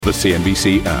The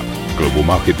CNBC app. Global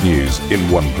market news in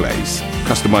one place.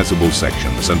 Customizable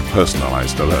sections and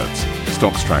personalized alerts.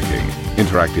 Stocks tracking,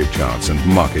 interactive charts and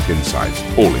market insights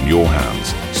all in your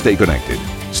hands. Stay connected.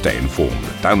 Stay informed.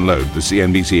 Download the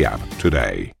CNBC app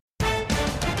today.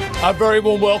 A very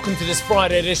warm welcome to this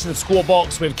Friday edition of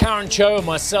Squawk with Karen Cho and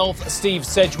myself, Steve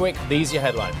Sedgwick. These are your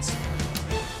headlines.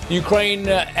 The Ukraine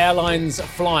Airlines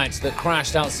flight that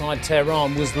crashed outside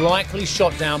Tehran was likely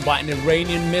shot down by an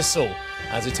Iranian missile,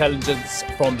 as intelligence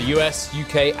from the US,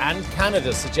 UK and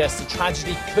Canada suggests the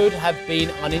tragedy could have been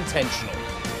unintentional.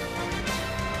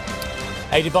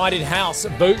 A divided House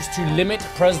votes to limit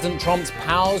President Trump's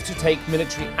powers to take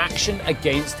military action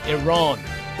against Iran,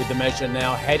 with the measure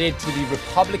now headed to the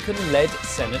Republican-led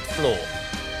Senate floor.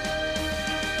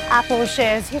 Apple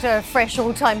shares hit a fresh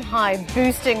all-time high,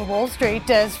 boosting Wall Street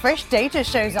as fresh data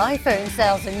shows iPhone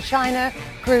sales in China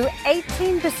grew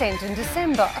 18% in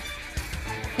December.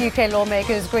 UK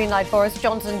lawmakers greenlight Boris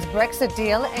Johnson's Brexit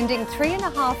deal, ending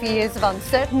 3.5 years of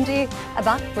uncertainty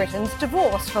about Britain's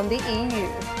divorce from the EU.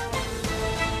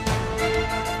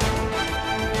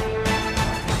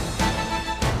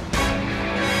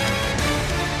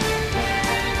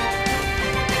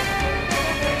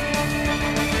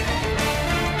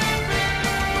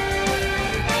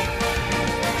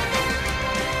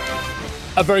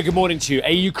 A very good morning to you.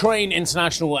 A Ukraine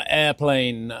international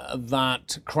airplane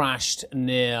that crashed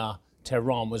near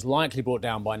Tehran was likely brought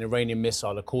down by an Iranian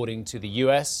missile, according to the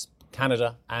US,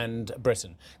 Canada and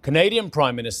Britain. Canadian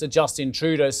Prime Minister Justin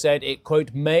Trudeau said it,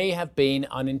 quote, may have been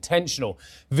unintentional.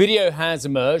 Video has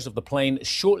emerged of the plane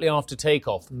shortly after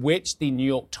takeoff, which the New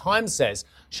York Times says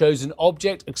shows an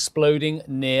object exploding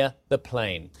near the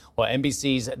plane. Well,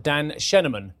 NBC's Dan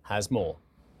Sheneman has more.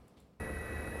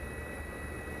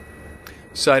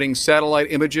 Citing satellite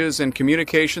images and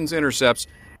communications intercepts,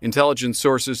 intelligence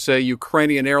sources say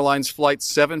Ukrainian Airlines Flight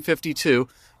 752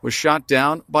 was shot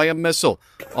down by a missile.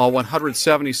 All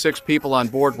 176 people on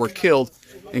board were killed,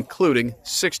 including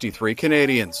 63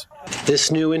 Canadians.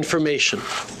 This new information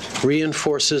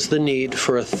reinforces the need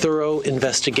for a thorough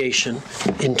investigation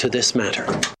into this matter.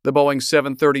 The Boeing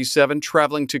 737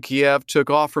 traveling to Kiev took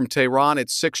off from Tehran at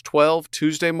 6:12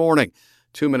 Tuesday morning.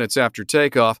 2 minutes after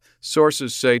takeoff,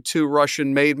 sources say 2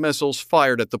 Russian-made missiles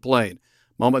fired at the plane.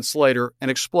 Moments later, an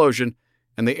explosion,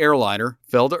 and the airliner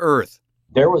fell to earth.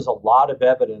 There was a lot of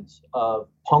evidence of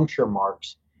puncture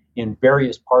marks in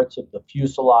various parts of the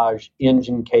fuselage,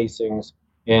 engine casings,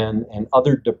 and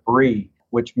other debris,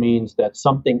 which means that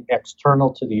something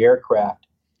external to the aircraft,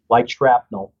 like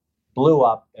shrapnel, blew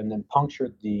up and then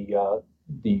punctured the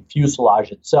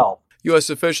fuselage itself.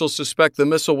 U.S. officials suspect the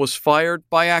missile was fired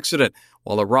by accident,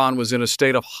 while Iran was in a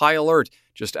state of high alert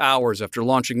just hours after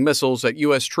launching missiles at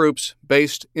U.S. troops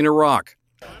based in Iraq.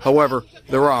 However,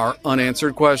 there are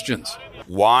unanswered questions.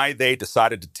 Why they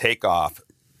decided to take off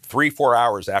 3-4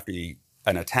 hours after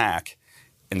an attack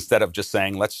instead of just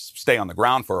saying, let's stay on the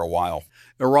ground for a while.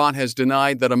 Iran has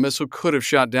denied that a missile could have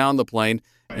shot down the plane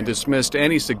and dismissed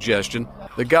any suggestion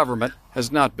the government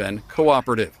has not been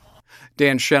cooperative.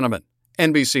 Dan Sheneman,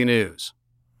 NBC News.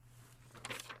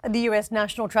 The U.S.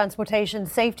 National Transportation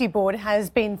Safety Board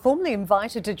has been formally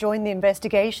invited to join the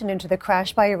investigation into the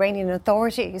crash by Iranian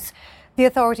authorities. The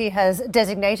authority has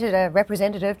designated a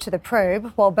representative to the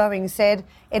probe, while Boeing said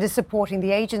it is supporting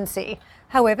the agency.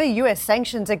 However, U.S.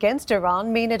 sanctions against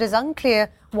Iran mean it is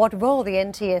unclear what role the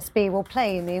NTSB will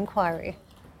play in the inquiry.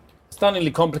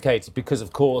 Stunningly complicated because,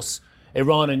 of course,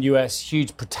 Iran and US,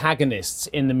 huge protagonists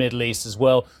in the Middle East as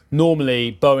well.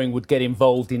 Normally, Boeing would get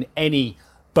involved in any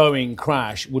Boeing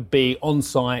crash, would be on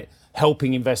site,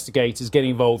 helping investigators get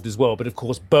involved as well. But of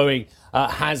course, Boeing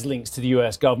has links to the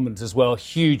US government as well.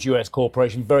 Huge US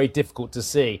corporation. Very difficult to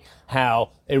see how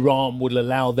Iran would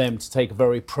allow them to take a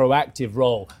very proactive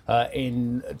role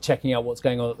in checking out what's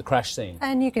going on at the crash scene.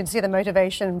 And you can see the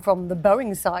motivation from the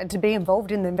Boeing side to be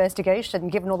involved in the investigation,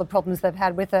 given all the problems they've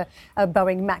had with a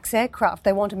Boeing MAX aircraft.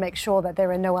 They want to make sure that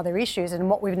there are no other issues. And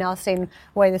what we've now seen,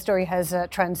 the way the story has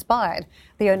transpired,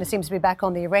 the owner seems to be back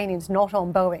on the Iranians, not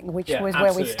on Boeing, which was absolutely.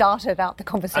 where we started out the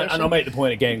conversation. And I'll make the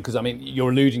point again, because, I mean,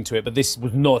 you're alluding to it, but this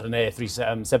was not an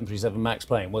 737 MAX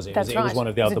plane, was it? That's right. It was one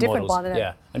of the other models. One,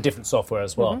 yeah, and different software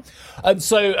as well.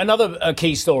 So another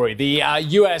key story, the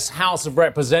US House of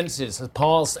Representatives has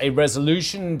passed a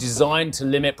resolution designed to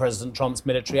limit President Trump's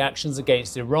military actions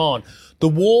against Iran. The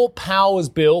War Powers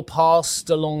Bill passed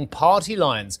along party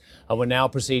lines and will now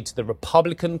proceed to the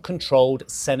Republican-controlled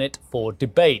Senate for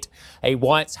debate. A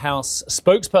White House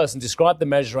spokesperson described the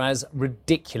measure as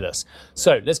ridiculous.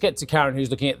 So let's get to Karen, who's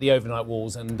looking at the overnight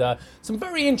walls, and some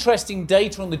very interesting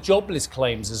data on the jobless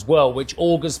claims as well, which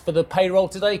augurs for the payroll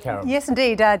today, Karen. Yes,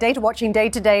 indeed. Data watching day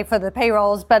to day for the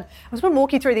payrolls. But I was going to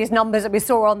walk you through these numbers that we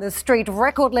saw on the street.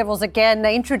 Record levels again,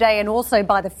 intraday and also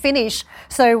by the finish.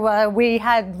 So we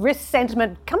had risk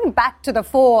sentiment coming back to the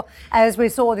fore as we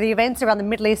saw the events around the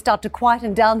Middle East start to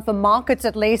quieten down for markets,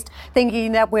 at least,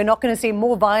 thinking that we're not going to see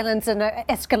more violence and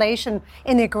escalation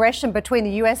in the aggression between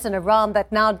the US and Iran,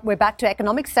 that now we're back to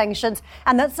economic sanctions.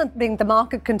 And that's something the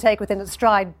market can take within its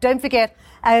stride. Don't forget,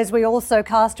 as we also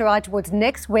cast our eye towards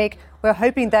next week, we're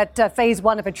hoping that phase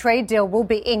one of a trade deal will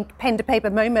be inked, pen to paper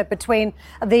moment between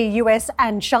the US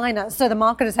and China. So the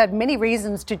market has had many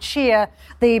reasons to cheer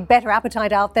the better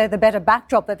appetite out there, the better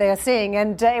backdrop that they are seeing.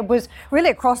 And it was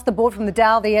really across the board from the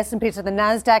Dow, the S&P to the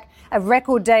NASDAQ, a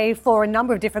record day for a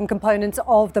number of different components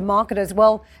of the market as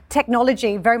well.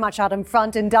 Technology very much out in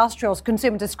front, industrials,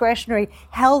 consumer discretionary,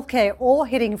 healthcare, all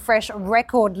hitting fresh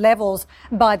record levels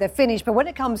by the finish. But when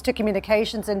it comes to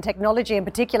communications and technology in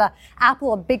particular,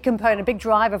 Apple, a big component, a big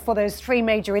driver for those three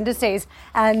major indices.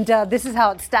 And this is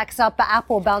how it stacks up.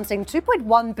 Apple bouncing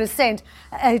 2.1%.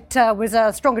 It was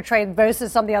a stronger trade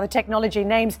versus some of the other technology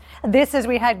names. This as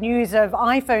we had news of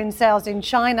iPhone sales in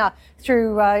China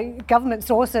through government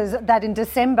sources that in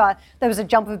December there was a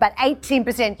jump of about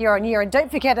 18% year on year. And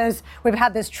don't forget, as we've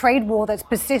had this trade war that's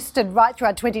persisted right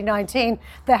throughout 2019,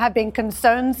 there have been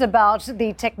concerns about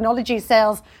the technology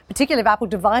sales, particularly of Apple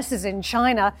devices in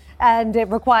China, and it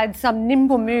required some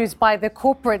nimble moves by the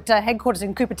corporate headquarters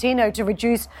in Cupertino to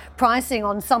reduce pricing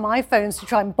on some iPhones to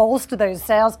try and bolster those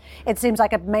sales. It seems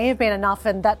like it may have been enough,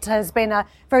 and that has been a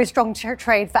very strong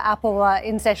trade for Apple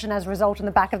in session as a result in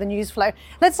the back of the news flow.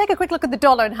 Let's take a quick look at the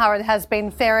dollar and how it has been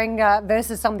faring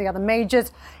versus some of the other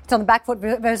majors. It's on the back foot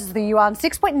versus the yuan.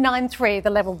 6.93 the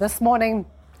level this morning.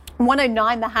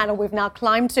 109 the handle we've now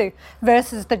climbed to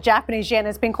versus the Japanese yen.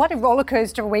 It's been quite a roller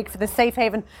coaster week for the safe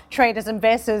haven traders.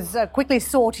 Investors quickly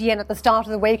sought yen at the start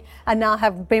of the week and now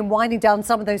have been winding down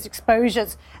some of those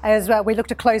exposures as we look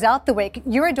to close out the week.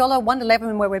 Euro dollar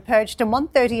 111 where we're perched, and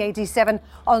 130.87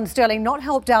 on sterling. Not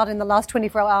helped out in the last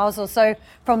 24 hours or so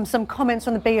from some comments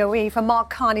from the BOE, from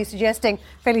Mark Carney suggesting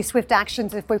fairly swift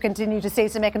actions if we continue to see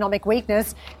some economic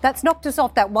weakness. That's knocked us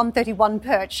off that 131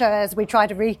 perch as we try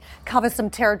to recover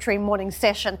some territory morning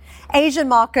session. Asian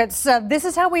markets, this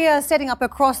is how we are setting up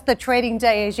across the trading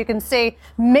day. As you can see,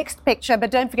 mixed picture, but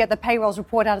don't forget the payrolls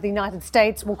report out of the United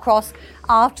States will cross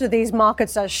after these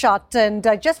markets are shut. And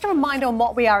just a reminder on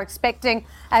what we are expecting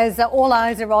as all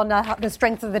eyes are on the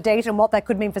strength of the data and what that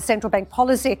could mean for central bank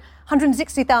policy.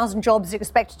 160,000 jobs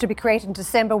expected to be created in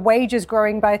December, wages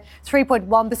growing by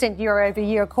 3.1% year over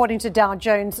year, according to Dow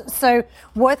Jones. So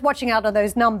worth watching out on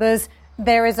those numbers.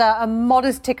 There is a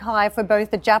modest tick high for both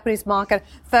the Japanese market,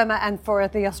 firmer, and for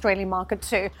the Australian market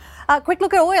too. Quick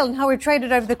look at oil and how we've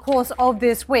traded over the course of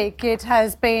this week. It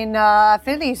has been a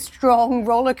fairly strong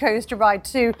roller coaster ride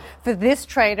too for this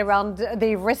trade around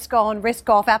the risk on, risk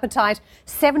off appetite.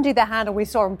 70 the handle we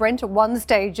saw in Brent at one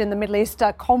stage in the Middle East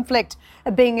conflict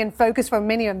being in focus for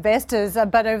many investors.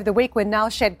 But over the week, we're now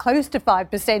shed close to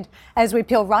 5% as we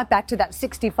peel right back to that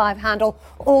 65 handle.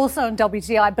 Also in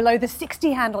WTI below the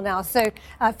 60 handle now. So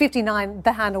 59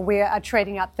 the handle we are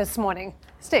trading at this morning.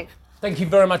 Steve. Thank you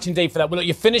very much indeed for that. Well, look,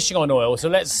 you're finishing on oil, so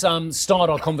let's start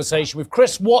our conversation with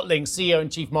Chris Watling, CEO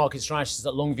and Chief Market Strategist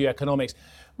at Longview Economics.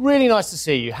 Really nice to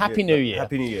see you. Happy New Year.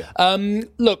 Happy New Year.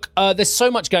 Look, there's so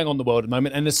much going on in the world at the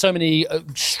moment, and there's so many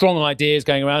strong ideas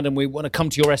going around, and we want to come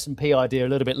to your S&P idea a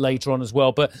little bit later on as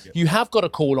well. But you have got a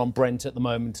call on Brent at the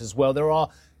moment as well. There are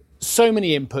so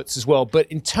many inputs as well. But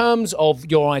in terms of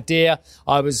your idea,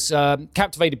 I was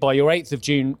captivated by your 8th of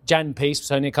June Jan piece, it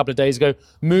was only a couple of days ago.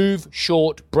 Move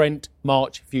short Brent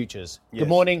March futures. Yes. Good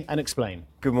morning and explain.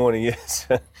 Good morning, yes.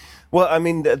 Well, I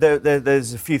mean,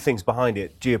 there's a few things behind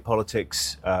it.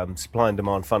 Geopolitics, supply and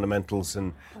demand fundamentals,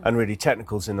 and really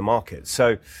technicals in the market.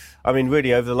 So, I mean,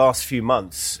 really over the last few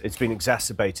months, it's been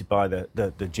exacerbated by the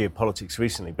geopolitics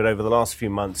recently. But over the last few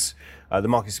months, the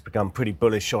market's become pretty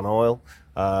bullish on oil.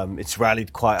 It's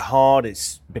rallied quite hard.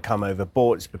 It's become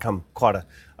overbought. It's become quite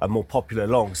a more popular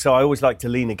long. So I always like to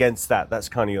lean against that. That's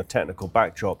kind of your technical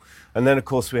backdrop. And then, of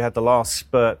course, we had the last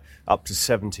spurt up to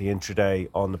 70 intraday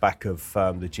on the back of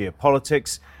the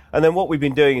geopolitics. And then what we've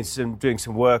been doing is doing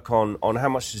some work on how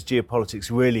much does geopolitics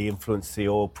really influence the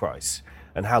oil price.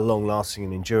 and how long-lasting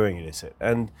and enduring it is.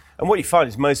 And what you find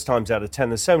is most times out of 10,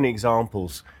 there's so many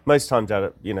examples. Most times out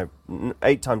of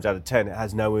 8 times out of 10, it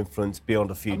has no influence beyond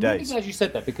a few days. I'm really glad you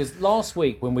said that, because last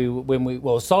week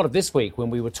start of this week when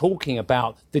we were talking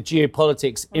about the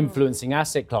geopolitics influencing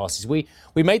asset classes, we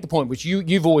made the point, which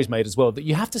you've always made as well, that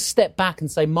you have to step back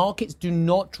and say markets do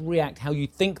not react how you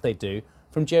think they do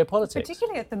from geopolitics.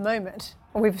 Particularly at the moment.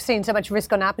 We've seen so much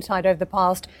risk on appetite over the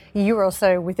past year or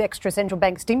so with extra central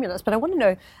bank stimulus, but I want to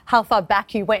know how far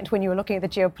back you went when you were looking at the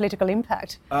geopolitical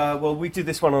impact. Well, we did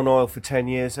this one on oil for 10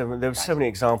 years, and there were so many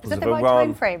examples of Iran. Is that the right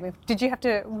time frame? Did you have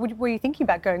to? Were you thinking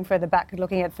about going further back and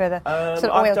looking at further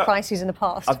sort of oil crises in the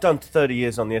past? I've done 30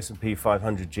 years on the S&P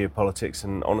 500 geopolitics,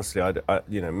 and honestly,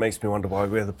 it makes me wonder why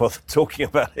we ever bother talking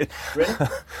about it. Really?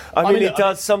 I mean, it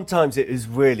does. Sometimes it is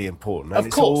really important. And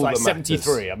of course, like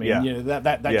 73. I mean,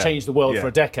 that changed the world for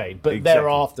a decade, but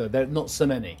thereafter, there are not so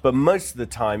many. But most of the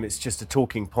time, it's just a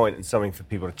talking point and something for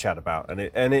people to chat about, and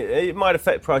it might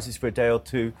affect prices for a day or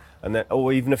two,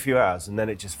 or even a few hours, and then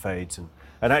it just fades. And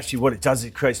actually, what it does,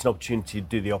 it creates an opportunity to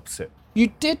do the opposite.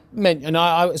 You did mention, and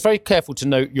I was very careful to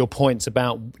note your points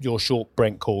about your short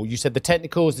Brent call. You said the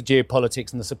technicals, the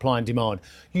geopolitics, and the supply and demand.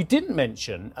 You didn't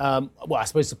mention, I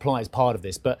suppose supply is part of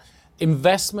this, but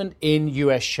investment in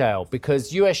US shale,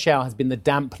 because US shale has been the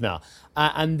dampener.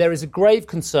 And there is a grave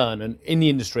concern in the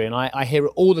industry, and I hear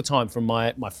it all the time from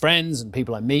my friends and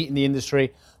people I meet in the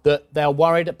industry, that they're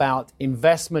worried about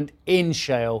investment in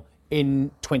shale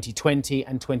in 2020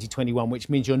 and 2021, which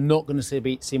means you're not going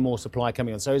to see more supply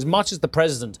coming on. So as much as the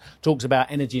president talks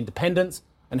about energy independence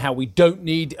and how we don't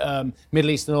need Middle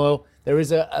Eastern oil, there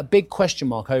is a big question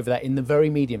mark over that in the very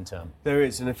medium term. There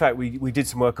is, and in fact, we did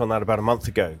some work on that about a month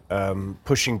ago,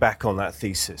 pushing back on that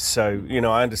thesis. So,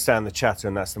 I understand the chatter,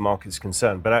 and that's the market's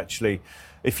concern. But actually,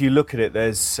 if you look at it,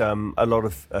 there's a lot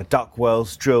of duck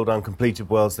wells, drilled, uncompleted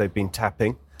wells they've been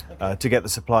tapping to get the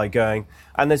supply going.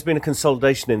 And there's been a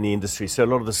consolidation in the industry. So a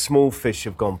lot of the small fish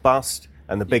have gone bust,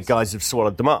 and the big guys have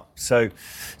swallowed them up. So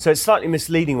it's slightly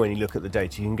misleading when you look at the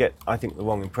data. You can get, I think, the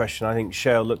wrong impression. I think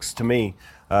shale looks to me,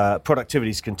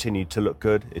 productivity's continued to look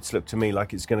good. It's looked to me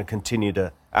like it's going to continue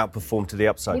to outperform to the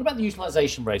upside. What about the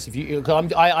utilisation rates?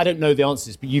 I don't know the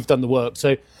answers, but you've done the work.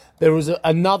 So there was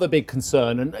another big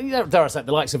concern, and dare I say,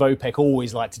 the likes of OPEC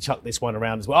always like to chuck this one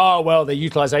around as well. Oh, well, the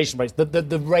utilisation rates,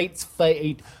 the rates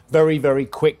fade very, very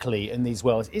quickly in these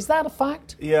wells. Is that a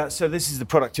fact? Yeah, so this is the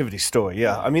productivity story,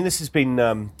 yeah. I mean, this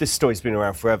story's been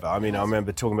around forever. I mean, I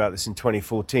remember talking about this in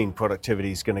 2014,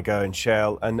 productivity is going to go in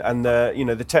shale, and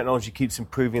the technology keeps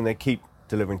improving, they keep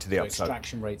delivering to the upside.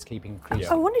 Extraction rates keep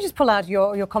increasing. I want to just pull out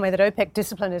your comment that OPEC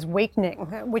discipline is weakening,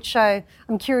 which I'm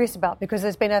curious about, because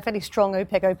there's been a fairly strong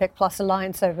OPEC plus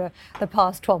alliance over the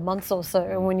past 12 months or so,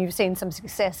 and when you've seen some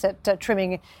success at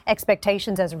trimming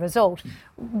expectations as a result.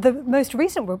 The most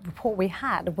recent report we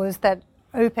had was that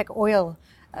OPEC oil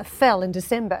fell in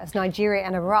December as Nigeria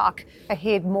and Iraq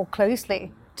adhered more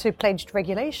closely to pledged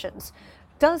regulations.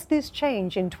 Does this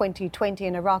change in 2020,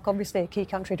 and Iraq obviously a key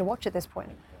country to watch at this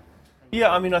point?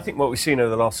 Yeah, I mean, I think what we've seen over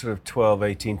the last sort of 12,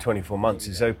 18, 24 months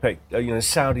is OPEC,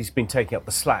 Saudi's been taking up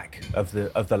the slack of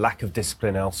the lack of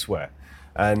discipline elsewhere.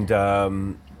 And,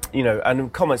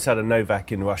 and comments out of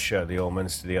Novak in Russia, the oil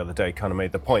minister, the other day kind of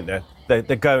made the point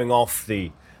they're going off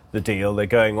the deal, they're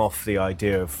going off the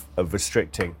idea of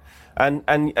restricting.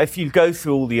 And if you go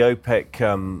through all the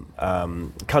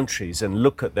OPEC countries and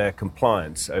look at their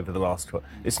compliance over the last 12,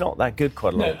 it's not that good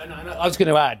quite a lot. No, I was going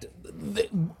to add,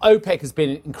 OPEC has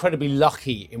been incredibly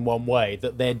lucky in one way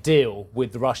that their deal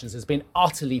with the Russians has been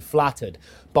utterly flattered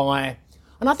by,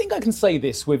 and I think I can say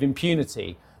this with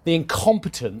impunity, the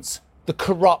incompetence, the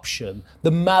corruption,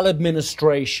 the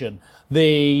maladministration,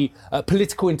 the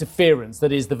political interference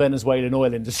that is the Venezuelan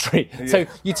oil industry. Yeah. So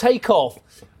you take off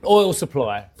oil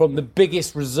supply from the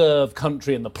biggest reserve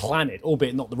country on the planet,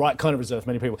 albeit not the right kind of reserve for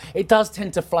many people. It does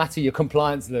tend to flatter your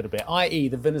compliance a little bit, i.e.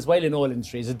 the Venezuelan oil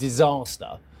industry is a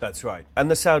disaster. That's right. And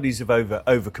the Saudis have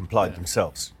over-complied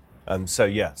themselves. So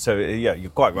you're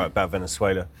quite right about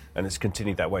Venezuela, and it's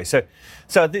continued that way. So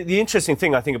the interesting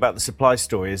thing I think about the supply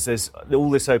story is there's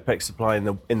all this OPEC supply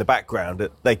in the background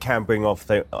that they can bring off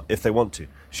if they want to.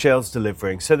 Shell's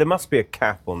delivering, so there must be a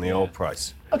cap on the oil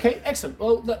price. Okay, excellent.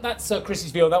 Well, that's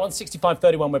Chris's view on that one.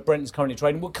 65.31 where Brent is currently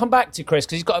trading. We'll come back to Chris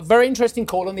because he's got a very interesting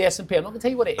call on the S&P. I'm not going to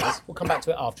tell you what it is. We'll come back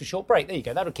to it after a short break. There you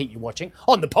go. That'll keep you watching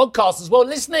on the podcast as well.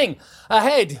 Listening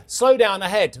ahead, slow down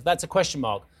ahead. That's a question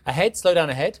mark. Ahead, slow down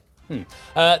ahead.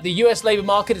 The US labour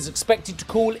market is expected to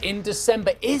cool in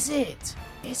December. Is it?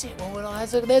 Is it? Well,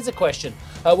 there's a question.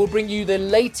 We'll bring you the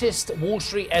latest Wall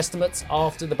Street estimates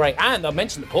after the break. And I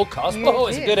mentioned the podcast.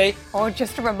 It's a goodie. Or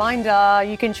just a reminder,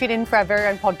 you can tune in for our very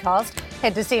own podcast.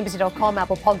 Head to cnbc.com,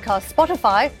 Apple Podcasts,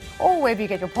 Spotify, or wherever you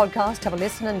get your podcast. Have a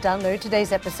listen and download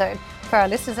today's episode. For our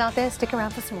listeners out there, stick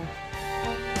around for some more.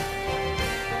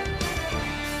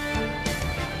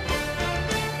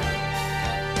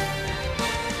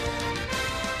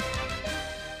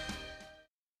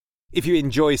 If you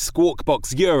enjoy Squawk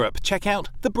Box Europe, check out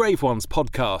the Brave Ones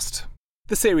podcast.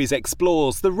 The series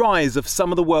explores the rise of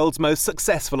some of the world's most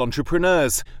successful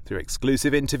entrepreneurs. Through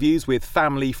exclusive interviews with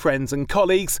family, friends and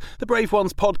colleagues, the Brave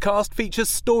Ones podcast features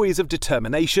stories of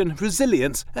determination,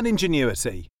 resilience and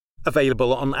ingenuity.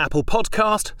 Available on Apple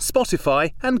Podcast,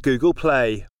 Spotify and Google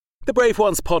Play. The Brave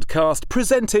Ones podcast,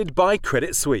 presented by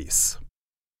Credit Suisse.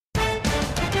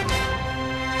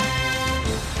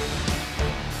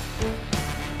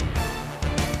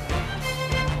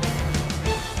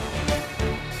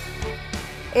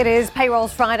 It is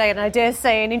Payrolls Friday, and I dare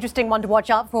say an interesting one to watch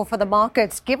out for the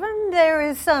markets, given there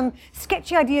is some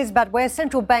sketchy ideas about where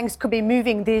central banks could be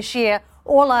moving this year.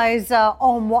 All eyes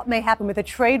on what may happen with the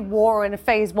trade war in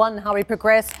phase one, how we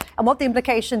progress, and what the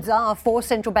implications are for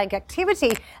central bank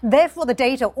activity. Therefore, the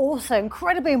data also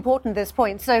incredibly important at this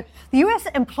point. So the US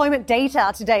employment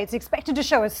data today is expected to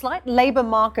show a slight labour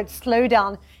market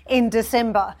slowdown in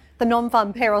December. The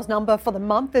non-farm payrolls number for the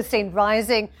month is seen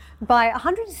rising by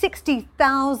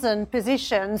 160,000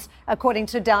 positions, according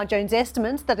to Dow Jones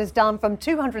estimates. That is down from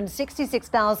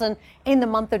 266,000 in the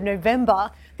month of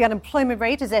November. The unemployment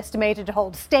rate is estimated to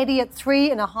hold steady at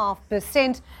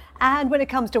 3.5%. And when it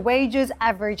comes to wages,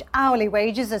 average hourly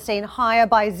wages are seen higher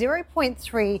by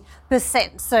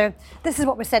 0.3%. So this is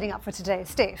what we're setting up for today.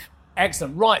 Steve.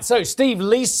 Excellent. Right. So Steve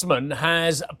Leisman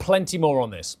has plenty more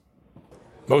on this.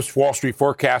 Most Wall Street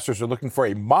forecasters are looking for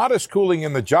a modest cooling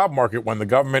in the job market when the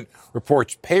government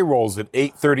reports payrolls at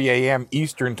 8:30 a.m.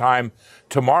 Eastern Time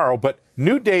tomorrow. But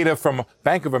new data from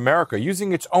Bank of America,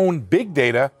 using its own big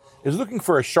data, is looking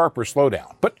for a sharper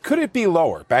slowdown. But could it be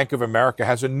lower? Bank of America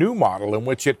has a new model in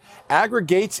which it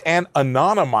aggregates and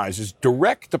anonymizes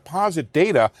direct deposit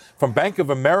data from Bank of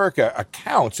America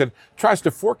accounts and tries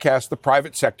to forecast the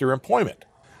private sector employment.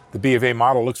 The B of A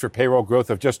model looks for payroll growth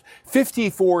of just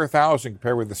 54,000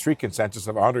 compared with the street consensus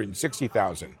of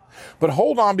 160,000. But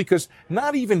hold on, because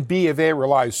not even B of A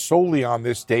relies solely on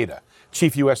this data.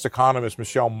 Chief U.S. economist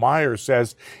Michelle Myers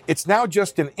says it's now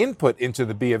just an input into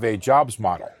the B of A jobs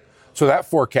model. So that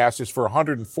forecast is for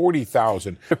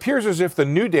 140,000. It appears as if the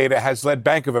new data has led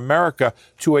Bank of America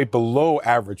to a below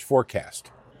average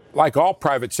forecast. Like all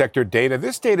private sector data,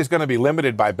 this data is going to be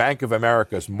limited by Bank of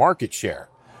America's market share.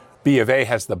 B of A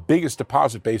has the biggest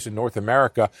deposit base in North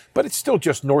America, but it's still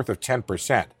just north of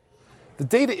 10%. The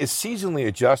data is seasonally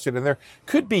adjusted, and there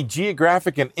could be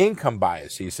geographic and income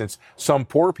biases, since some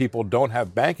poor people don't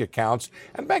have bank accounts,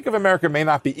 and Bank of America may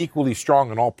not be equally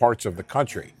strong in all parts of the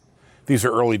country. These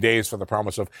are early days for the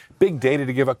promise of big data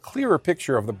to give a clearer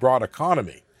picture of the broad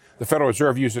economy. The Federal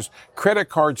Reserve uses credit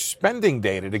card spending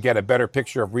data to get a better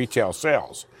picture of retail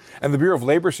sales. And the Bureau of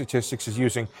Labor Statistics is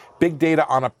using big data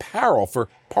on apparel for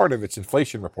part of its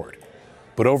inflation report.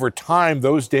 But over time,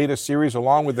 those data series,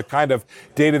 along with the kind of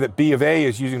data that B of A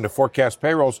is using to forecast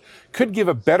payrolls, could give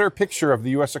a better picture of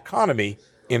the U.S. economy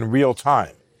in real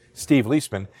time. Steve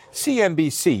Leisman,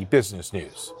 CNBC Business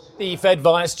News. The Fed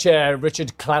Vice Chair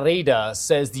Richard Clarida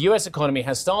says the U.S. economy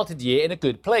has started the year in a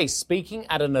good place. Speaking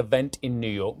at an event in New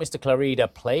York, Mr.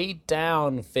 Clarida played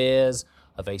down fears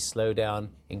of a slowdown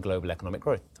in global economic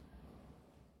growth.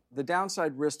 The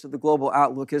downside risk to the global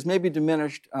outlook has maybe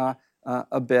diminished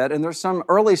a bit, and there's some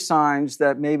early signs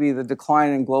that maybe the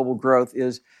decline in global growth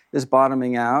is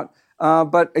bottoming out.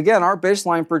 But again, our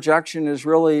baseline projection is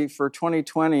really for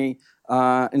 2020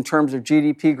 in terms of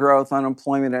GDP growth,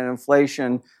 unemployment, and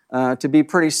inflation to be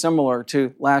pretty similar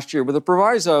to last year, with a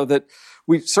proviso that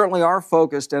we certainly are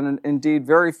focused and indeed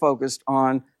very focused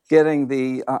on getting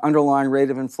the underlying rate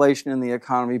of inflation in the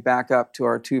economy back up to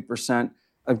our 2%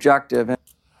 objective.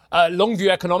 Longview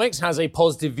Economics has a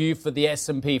positive view for the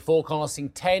S&P, forecasting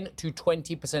 10 to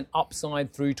 20%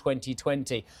 upside through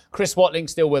 2020. Chris Watling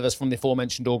still with us from the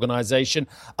aforementioned organisation.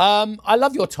 I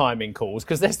love your timing calls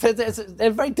because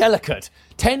they're very delicate.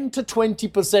 10 to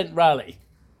 20% rally,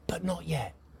 but not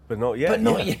yet. But not yet. But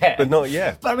not yet. But not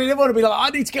yet. But I mean, they want to be like, I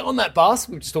need to get on that bus.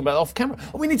 We were just talking about it off camera.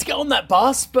 We need to get on that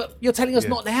bus, but you're telling us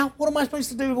not now? What am I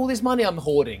supposed to do with all this money I'm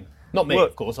hoarding? Not me,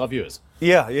 of course, our viewers.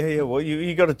 Yeah. Well,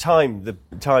 you got to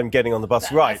time getting on the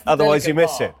bus right. Otherwise, you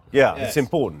miss it. Yeah, yes. It's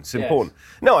important. It's important.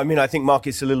 No, I mean, I think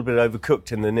markets are a little bit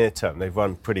overcooked in the near term. They've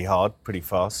run pretty hard, pretty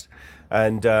fast.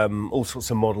 And all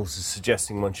sorts of models are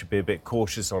suggesting one should be a bit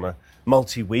cautious on a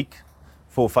multi-week,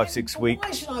 4, 5, 6 week.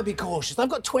 Why should I be cautious? I've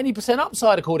got 20%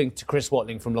 upside, according to Chris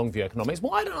Watling from Longview Economics.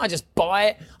 Why don't I just buy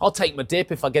it? I'll take my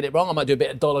dip if I get it wrong. I might do a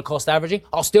bit of dollar cost averaging.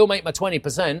 I'll still make my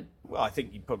 20%. Well, I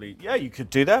think you probably, you could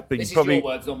do that. But this you probably, is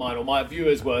your words, not mine, or my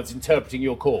viewers' words interpreting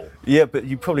your call. Yeah, but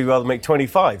you'd probably rather make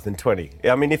 25 than 20.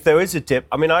 I mean, if there is a dip,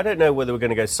 I mean, I don't know whether we're going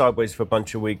to go sideways for a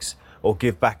bunch of weeks or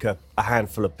give back a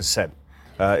handful of percent.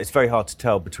 It's very hard to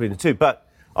tell between the two. But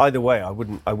either way, I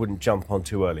wouldn't jump on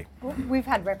too early. Well, we've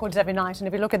had records every night, and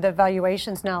if you look at the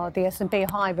valuations now at the S&P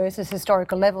high versus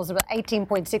historical levels, about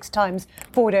 18.6 times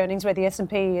forward earnings where the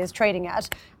S&P is trading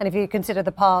at. And if you consider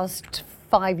the past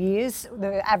 5 years,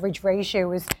 the average ratio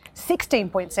was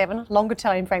 16.7. Longer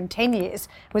time frame, 10 years,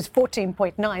 was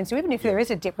 14.9. So even if there is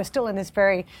a dip, we're still in this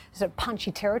very sort of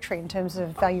punchy territory in terms of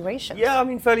valuation. Yeah, I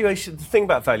mean, valuation. The thing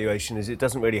about valuation is it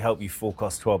doesn't really help you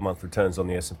forecast 12-month returns on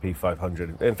the S&P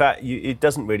 500. In fact, it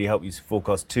doesn't really help you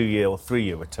forecast 2-year or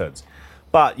 3-year returns.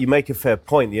 But you make a fair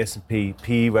point. The S&P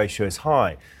PE ratio is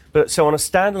high. But so on a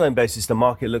standalone basis, the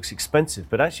market looks expensive.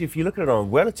 But actually, if you look at it on a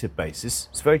relative basis,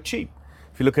 it's very cheap.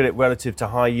 If you look at it relative to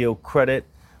high yield credit,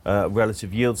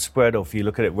 relative yield spread, or if you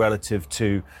look at it relative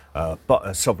to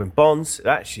sovereign bonds, it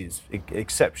actually is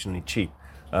exceptionally cheap.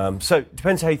 So it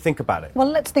depends how you think about it. Well,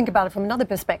 let's think about it from another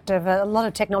perspective. A lot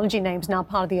of technology names now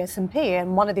part of the S&P,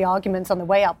 and one of the arguments on the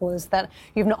way up was that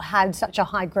you've not had such a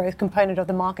high growth component of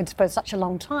the markets for such a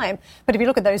long time. But if you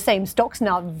look at those same stocks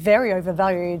now, very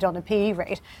overvalued on a PE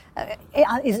rate,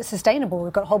 is it sustainable?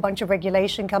 We've got a whole bunch of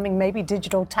regulation coming, maybe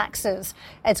digital taxes.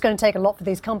 It's going to take a lot for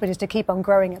these companies to keep on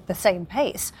growing at the same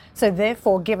pace. So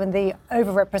therefore, given the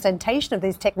overrepresentation of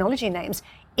these technology names,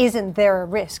 isn't there a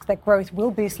risk that growth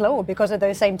will be slower because of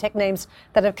those same tech names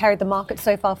that have carried the market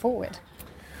so far forward?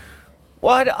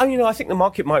 Well, I think the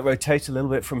market might rotate a little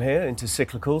bit from here into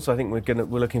cyclicals. I think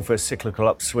we're looking for a cyclical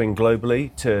upswing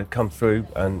globally to come through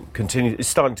and continue. It's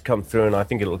starting to come through, and I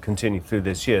think it'll continue through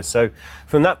this year. So,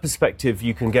 from that perspective,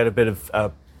 you can get a bit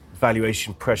of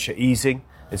valuation pressure easing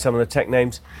in some of the tech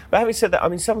names. But having said that, I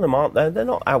mean, some of them aren't. They're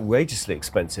not outrageously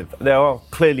expensive. There are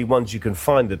clearly ones you can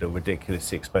find that are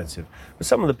ridiculously expensive. But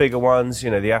some of the bigger ones,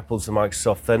 the Apples, the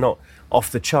Microsoft, they're not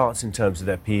off the charts in terms of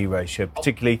their PE ratio,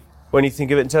 particularly when you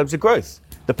think of it in terms of growth,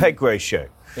 the PEG ratio.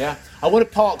 Yeah, I want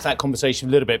to park that conversation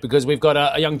a little bit because we've got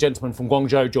a young gentleman from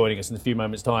Guangzhou joining us in a few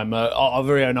moments' time, our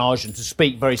very own Arjun, to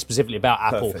speak very specifically about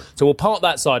Apple. Perfect. So we'll park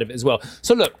that side of it as well.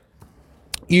 So look,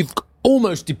 you've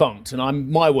almost debunked, and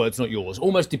my words, not yours,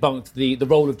 almost debunked the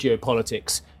role of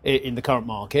geopolitics in the current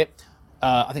market.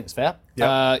 I think it's fair.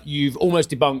 Yep. You've almost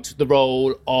debunked the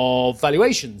role of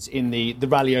valuations in the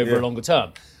rally over a longer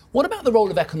term. What about the role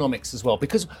of economics as well?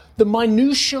 Because the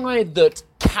minutiae that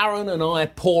Karen and I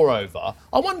pore over,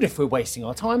 I wonder if we're wasting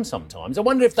our time sometimes. I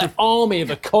wonder if that army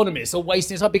of economists are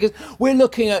wasting time because we're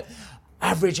looking at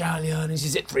average hourly earnings.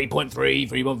 Is it 3.3,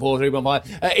 3.4,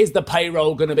 3.5? Is the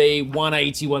payroll going to be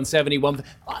 180, 170,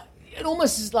 150? It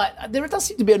almost is like there does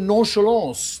seem to be a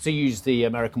nonchalance, to use the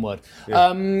American word,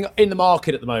 in the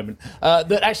market at the moment,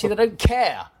 that actually they don't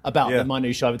care about the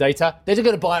minutiae of data. They're just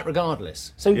going to buy it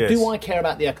regardless. So do I care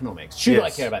about the economics? Should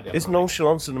I care about the economics? Is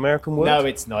nonchalance an American word? No,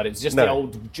 it's not. It's just the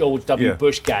old George W.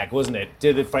 Bush gag, wasn't it?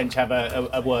 Do the French have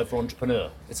a word for entrepreneur?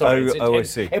 I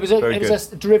see. It was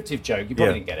a derivative joke. You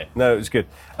probably didn't get it. No, it was good.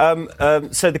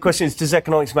 So the question is, does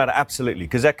economics matter? Absolutely,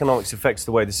 because economics affects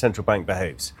the way the central bank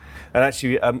behaves. And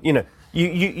actually, as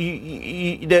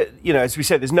we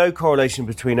said, there's no correlation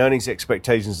between earnings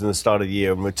expectations in the start of the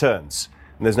year and returns.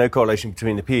 And there's no correlation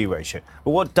between the PE ratio.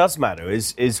 But what does matter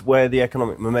is where the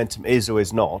economic momentum is or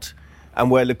is not, and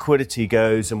where liquidity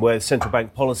goes, and where central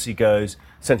bank policy goes,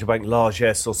 central bank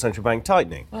largesse or central bank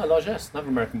tightening. Oh, largesse, another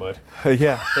American word.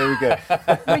 Yeah, there we go.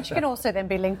 Which can also then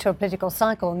be linked to a political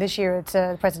cycle. And this year it's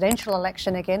a presidential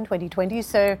election again, 2020.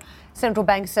 So central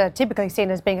banks are typically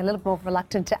seen as being a little more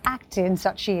reluctant to act in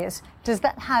such years. Does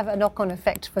that have a knock-on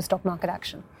effect for stock market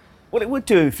action? Well, it would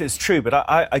do if it's true, but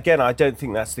I don't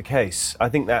think that's the case. I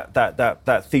think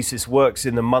that thesis works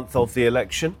in the month of the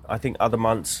election. I think other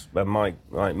months,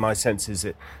 my sense is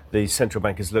that the central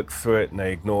bankers look through it and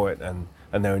they ignore it and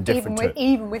they're indifferent to it.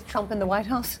 Even with Trump in the White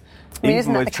House? I mean,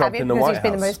 isn't that the caveat? Because he's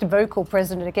been the most vocal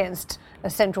president against a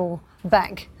central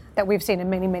bank that we've seen in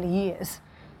many, many years.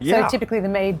 Yeah. So typically there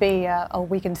may be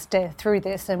we can stare through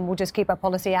this and we'll just keep our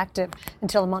policy active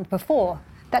until the month before.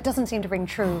 That doesn't seem to ring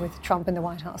true with Trump in the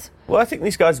White House. Well, I think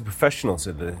these guys are professionals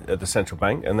at the central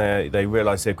bank, and they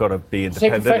realise they've got to be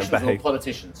independent. Say professionals or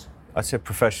politicians? I said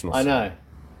professionals. I know. Do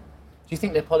you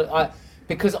think they're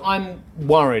because I'm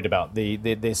worried about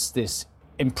this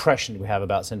impression we have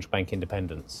about central bank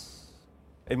independence.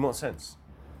 In what sense?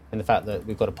 In the fact that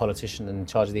we've got a politician in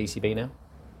charge of the ECB now?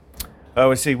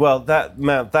 Oh, I see. Well, that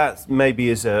maybe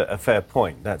is a fair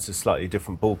point. That's a slightly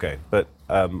different ballgame. But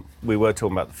we were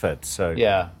talking about the Fed, so...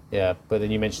 Yeah. But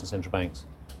then you mentioned central banks.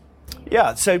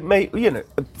 Yeah, so,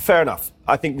 fair enough.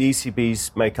 I think the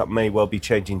ECB's makeup may well be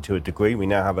changing to a degree. We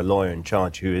now have a lawyer in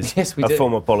charge who is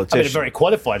former politician. I mean, a very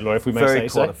qualified lawyer, if we may say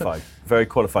so. Very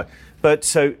qualified.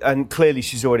 But and clearly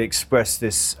she's already expressed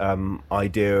this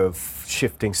idea of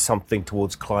shifting something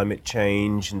towards climate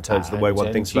change in terms of the way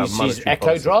one thinks about monetary policy. She's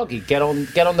echo Draghi. Get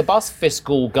on the bus,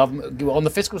 on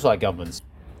the fiscal side, governments.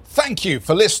 Thank you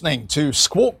for listening to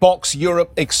Squawk Box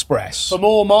Europe Express. For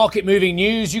more market-moving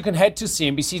news, you can head to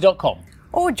cnbc.com.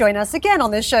 Or join us again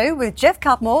on the show with Jeff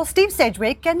Cutmore, Steve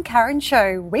Sedgwick and Karen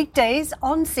Cho, weekdays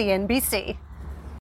on CNBC.